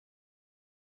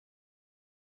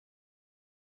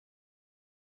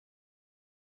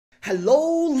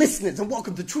Hello listeners and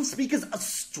welcome to Truth Speakers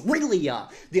Australia,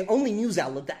 the only news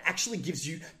outlet that actually gives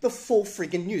you the full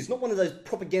freaking news. Not one of those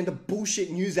propaganda bullshit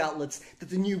news outlets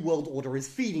that the New World Order is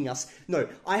feeding us. No,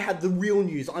 I have the real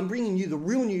news. I'm bringing you the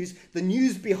real news, the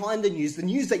news behind the news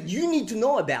that you need to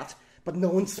know about, but no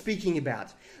one's speaking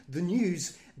about. The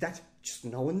news that just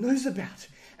no one knows about.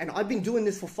 And I've been doing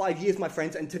this for 5 years, my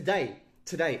friends, and today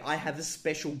I have a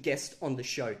special guest on the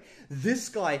show. This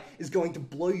guy is going to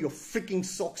blow your freaking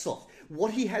socks off.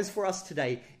 What he has for us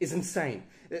today is insane.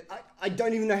 I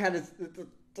don't even know how to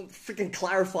freaking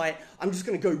clarify it. I'm just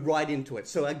going to go right into it.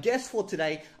 So our guest for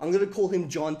today, I'm going to call him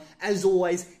John. As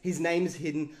always, his name is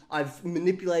hidden. I've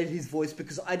manipulated his voice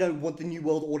because I don't want the New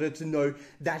World Order to know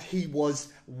that he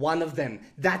was one of them.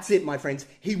 That's it, my friends.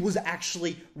 He was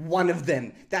actually one of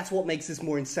them. That's what makes this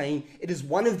more insane. It is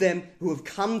one of them who have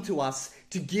come to us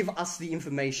to give us the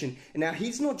information. And now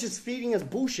he's not just feeding us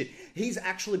bullshit. He's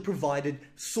actually provided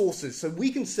sources so we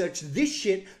can search this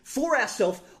shit for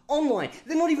ourselves online.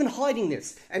 They're not even hiding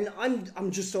this. And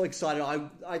I'm just so excited.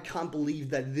 I can't believe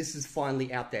that this is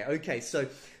finally out there. Okay, so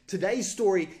today's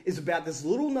story is about this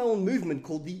little known movement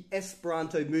called the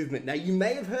Esperanto movement. Now, you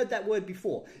may have heard that word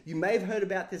before. You may have heard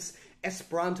about this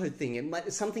Esperanto thing.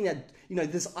 It's something that, you know,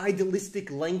 this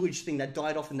idealistic language thing that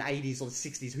died off in the 80s or the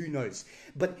 60s, who knows?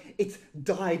 But it's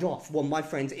died off. Well, my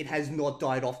friends, it has not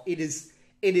died off. It is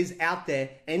out there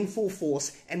and full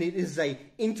force, and it is an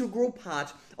integral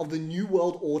part of the New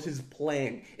World Order's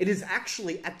plan. It is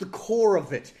actually at the core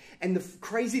of it. And the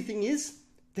crazy thing is,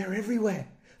 they're everywhere.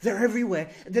 They're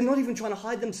everywhere. They're not even trying to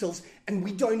hide themselves, and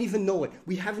we don't even know it.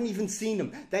 We haven't even seen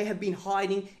them. They have been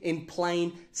hiding in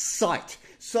plain sight.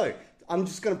 So I'm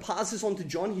just going to pass this on to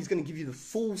John. He's going to give you the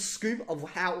full scoop of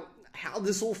how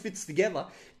this all fits together,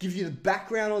 give you the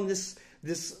background on this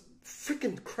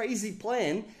freaking crazy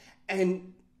plan,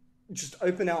 and just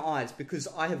open our eyes, because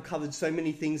I have covered so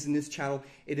many things in this channel.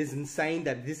 It is insane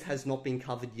that this has not been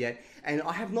covered yet, and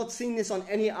I have not seen this on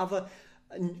any other,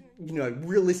 you know,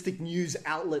 realistic news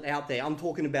outlet out there. I'm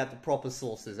talking about the proper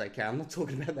sources, okay? I'm not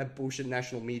talking about that bullshit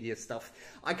national media stuff.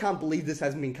 I can't believe this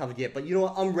hasn't been covered yet, but you know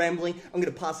what? I'm rambling. I'm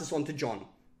going to pass this on to John.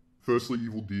 Firstly,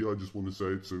 Evil Deer, I just want to say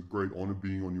it's a great honor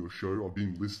being on your show. I've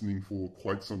been listening for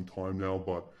quite some time now,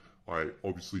 but I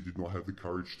obviously did not have the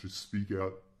courage to speak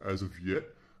out as of yet.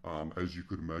 As you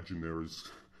could imagine, there's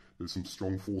some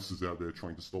strong forces out there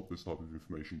trying to stop this type of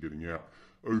information getting out.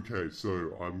 Okay,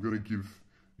 so I'm going to give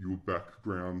you a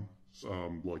background,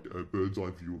 like a bird's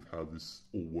eye view of how this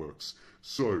all works.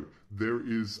 So there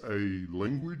is a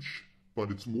language, but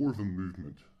it's more of a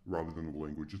movement rather than a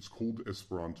language. It's called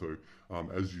Esperanto.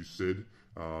 As you said,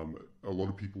 a lot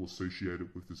of people associate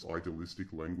it with this idealistic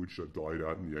language that died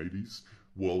out in the 80s.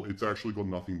 Well, it's actually got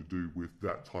nothing to do with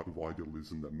that type of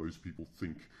idealism that most people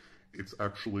think. It's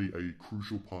actually a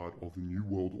crucial part of the New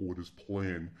World Order's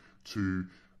plan to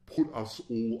put us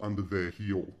all under their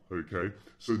heel, okay?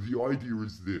 So the idea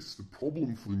is this: the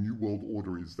problem for the New World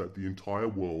Order is that the entire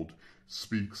world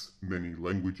speaks many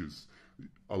languages.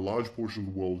 A large portion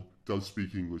of the world does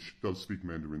speak English, does speak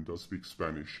Mandarin, does speak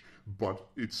Spanish, but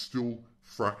it's still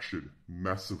fractured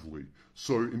massively.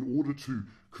 So in order to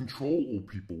control all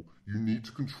people, you need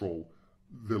to control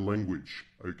their language,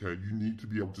 okay? You need to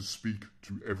be able to speak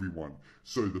to everyone.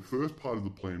 So the first part of the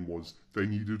plan was they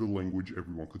needed a language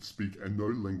everyone could speak, and no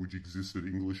language existed.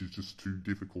 English is just too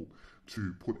difficult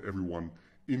to put everyone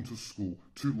into school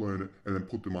to learn it and then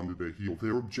put them under their heel.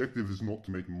 Their objective is not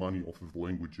to make money off of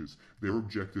languages. Their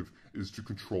objective is to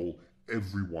control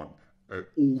everyone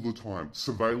all the time.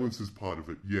 Surveillance is part of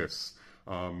it, yes.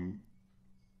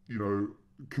 You know,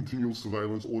 continual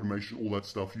surveillance, automation, all that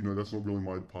stuff, you know, that's not really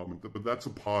my department, but that's a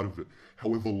part of it.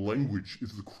 However, language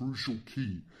is the crucial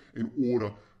key in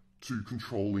order to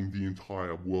controlling the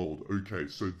entire world. Okay,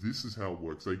 so this is how it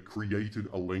works. They created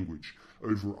a language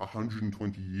over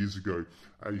 120 years ago.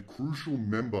 A crucial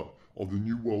member of the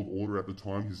New World Order at the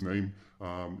time, his name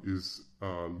is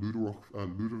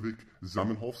Ludovic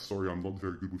Zamenhof. Sorry, I'm not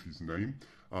very good with his name.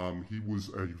 He was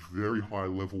a very high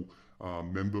level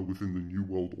member within the New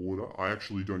World Order. I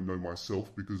actually don't know myself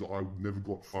because I never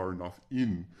got far enough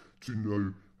in to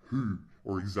know who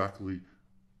exactly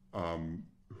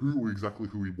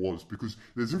who he was, because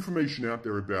there's information out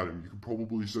there about him. You can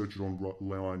probably search it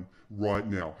online right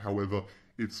now. However,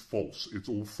 it's false. It's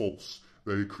all false.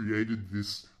 They created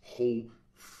this whole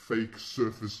fake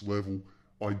surface level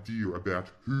idea about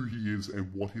who he is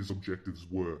and what his objectives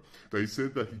were. They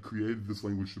said that he created this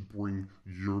language to bring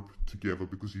Europe together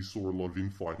because he saw a lot of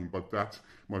infighting, but that,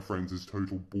 my friends, is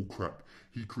total bullcrap.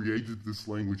 He created this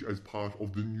language as part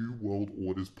of the New World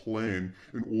Order's plan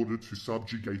in order to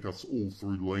subjugate us all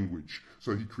through language.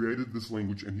 So he created this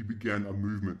language and he began a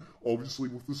movement, obviously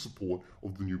with the support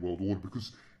of the New World Order,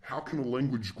 because how can a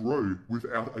language grow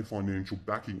without a financial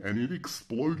backing? And it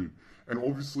exploded. And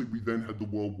obviously we then had the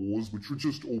World Wars, which were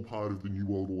just all part of the New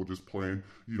World Order's plan,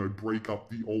 break up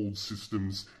the old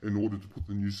systems in order to put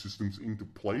the new systems into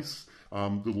place.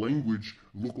 The language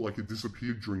looked like it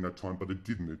disappeared during that time, but it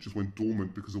didn't. It just went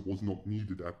dormant because it was not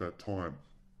needed at that time.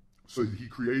 So he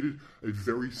created a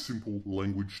very simple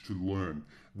language to learn,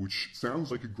 which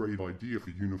sounds like a great idea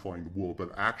for unifying the world, but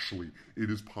actually it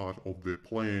is part of their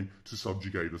plan to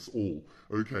subjugate us all.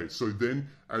 Okay, so then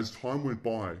as time went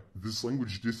by, this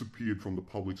language disappeared from the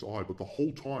public's eye, but the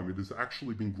whole time it has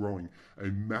actually been growing a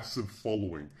massive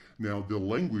following. Now, the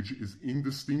language is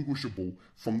indistinguishable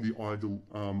from the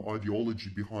ideology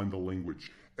behind the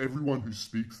language. Everyone who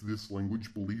speaks this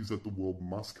language believes that the world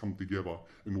must come together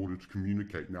in order to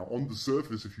communicate. Now, on the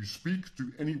surface, if you speak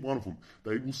to any one of them,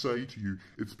 they will say to you,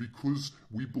 it's because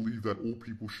we believe that all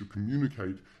people should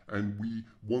communicate and we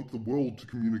want the world to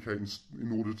communicate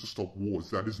in order to stop wars.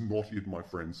 That is not it, my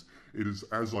friends. It is,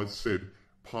 as I said,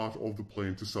 part of the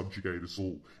plan to subjugate us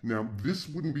all. Now, this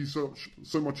wouldn't be so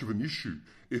much of an issue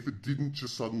if it didn't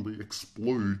just suddenly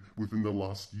explode within the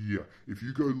last year. If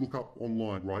you go look up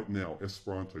online right now,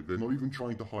 Esperanto, they're not even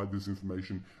trying to hide this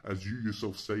information, as you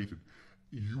yourself stated.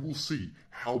 You will see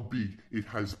how big it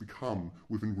has become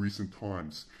within recent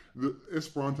times. The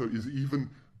Esperanto is even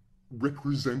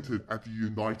represented at the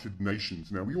United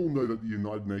Nations. Now, we all know that the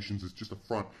United Nations is just a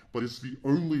front, but it's the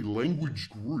only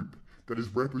language group that is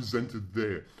represented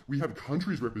there. We have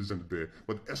countries represented there,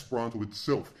 but Esperanto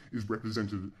itself is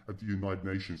represented at the United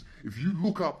Nations. If you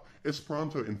look up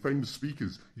Esperanto and famous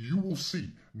speakers, you will see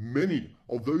many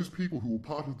of those people who were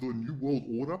part of the New World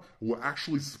Order were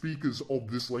actually speakers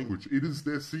of this language. It is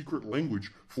their secret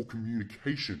language for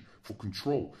communication, for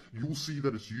control. You will see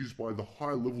that it's used by the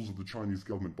high levels of the Chinese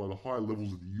government, by the high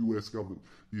levels of the US government,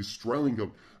 the Australian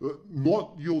government,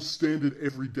 not your standard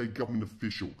everyday government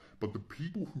official, but the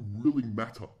people who really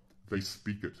matter, they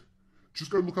speak it.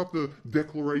 Just go look up the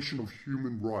Declaration of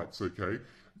Human Rights, okay?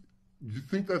 You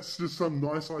think that's just some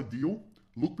nice ideal?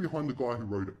 Look behind the guy who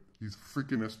wrote it. He's a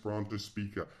freaking Esperanto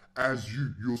speaker, as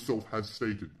you yourself have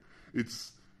stated.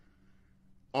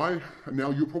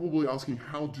 Now you're probably asking,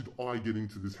 how did I get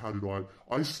into this?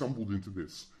 I stumbled into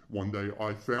this. One day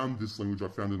I found this language, I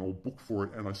found an old book for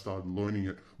it, and I started learning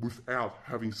it without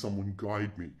having someone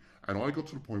guide me. And I got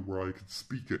to the point where I could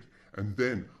speak it. And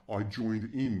then I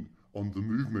joined in on the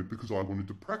movement because I wanted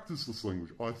to practice this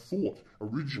language. I thought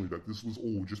originally that this was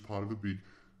all just part of a big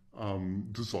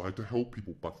desire to help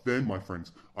people. But then, my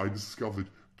friends, I discovered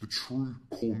the true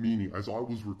core meaning as I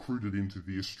was recruited into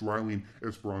the Australian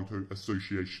Esperanto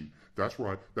Association. That's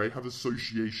right, they have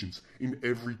associations in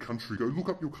every country. Go look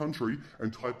up your country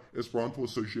and type Esperanto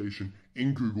Association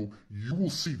in Google. You will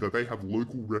see that they have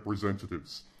local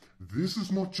representatives. This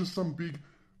is not just some big,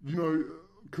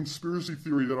 conspiracy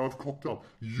theory that I've cocked up.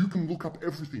 You can look up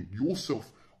everything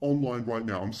yourself online right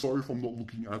now. I'm sorry if I'm not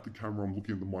looking at the camera, I'm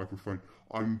looking at the microphone.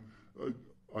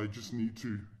 I just need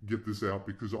to get this out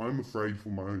because I'm afraid for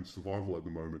my own survival at the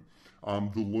moment.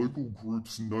 The local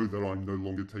groups know that I'm no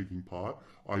longer taking part.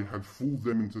 I have fooled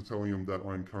them into telling them that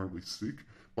I'm currently sick,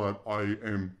 but I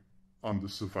am under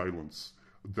surveillance.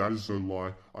 That is no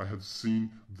lie. I have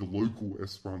seen the local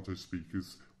Esperanto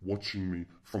speakers watching me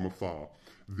from afar.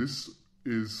 This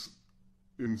is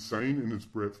insane in its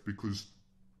breadth because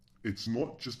it's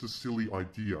not just a silly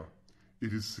idea,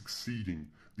 it is succeeding.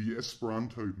 The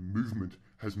Esperanto movement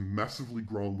has massively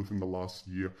grown within the last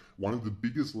year. One of the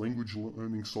biggest language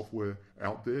learning software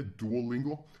out there,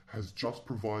 Duolingo, has just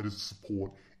provided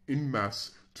support in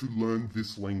mass to learn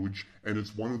this language, and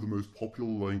it's one of the most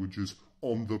popular languages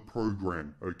on the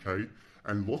program, okay?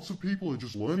 And lots of people are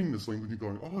just learning this language and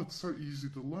going, oh, it's so easy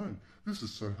to learn. This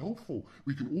is so helpful.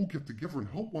 We can all get together and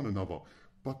help one another.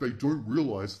 But they don't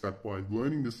realize that by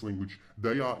learning this language,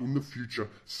 they are in the future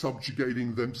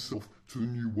subjugating themselves to the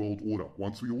New World Order.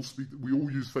 Once we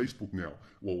all use Facebook now.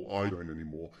 Well, I don't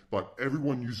anymore, but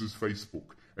everyone uses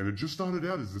Facebook. And it just started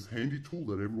out as this handy tool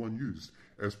that everyone used.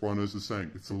 Esperanto is the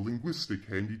same. It's a linguistic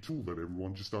handy tool that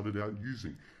everyone just started out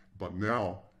using. But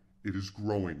now it is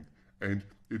growing, and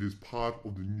it is part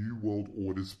of the New World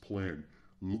Order's plan.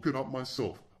 Look it up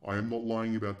myself. I am not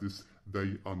lying about this.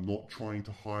 They are not trying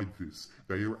to hide this.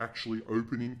 They are actually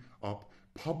opening up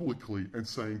publicly and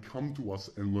saying, come to us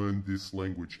and learn this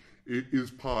language. It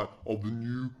is part of the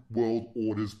New World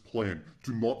Order's plan.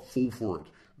 Do not fall for it.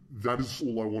 That is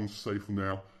all I want to say for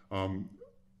now.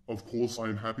 Of course, I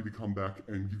am happy to come back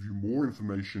and give you more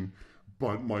information,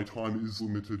 but my time is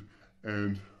limited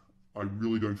and I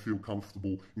really don't feel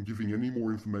comfortable in giving any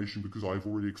more information because I've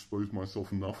already exposed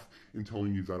myself enough in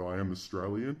telling you that I am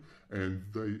Australian, and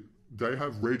they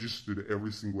have registered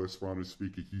every single Esperanto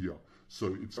speaker here.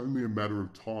 So it's only a matter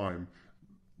of time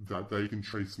that they can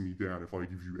trace me down if I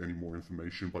give you any more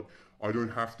information. But I don't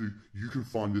have to. You can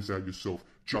find this out yourself.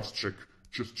 Just check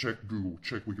Google,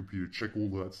 check Wikipedia, check all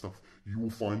of that stuff. You will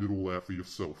find it all out for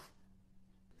yourself.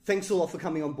 Thanks a lot for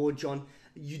coming on board, John.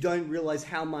 You don't realize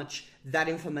how much that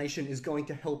information is going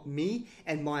to help me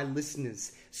and my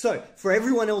listeners. So, for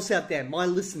everyone else out there, my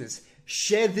listeners,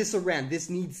 share this around. This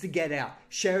needs to get out.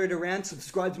 Share it around.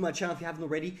 Subscribe to my channel if you haven't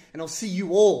already. And I'll see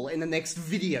you all in the next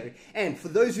video. And for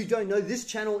those who don't know, this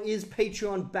channel is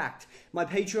Patreon backed. My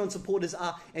Patreon supporters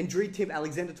are Andrew Tim,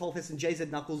 Alexander Tolfes, and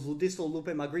JZ Knuckles, Ludisto,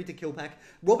 Lupe, Margarita Kilpack,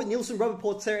 Robert Nielsen, Robert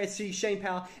Port, Sarah SC, Shane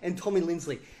Power, and Tommy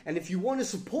Lindsley. And if you want to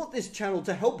support this channel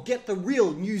to help get the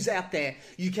real news out there,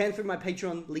 you can through my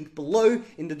Patreon link below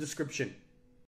in the description.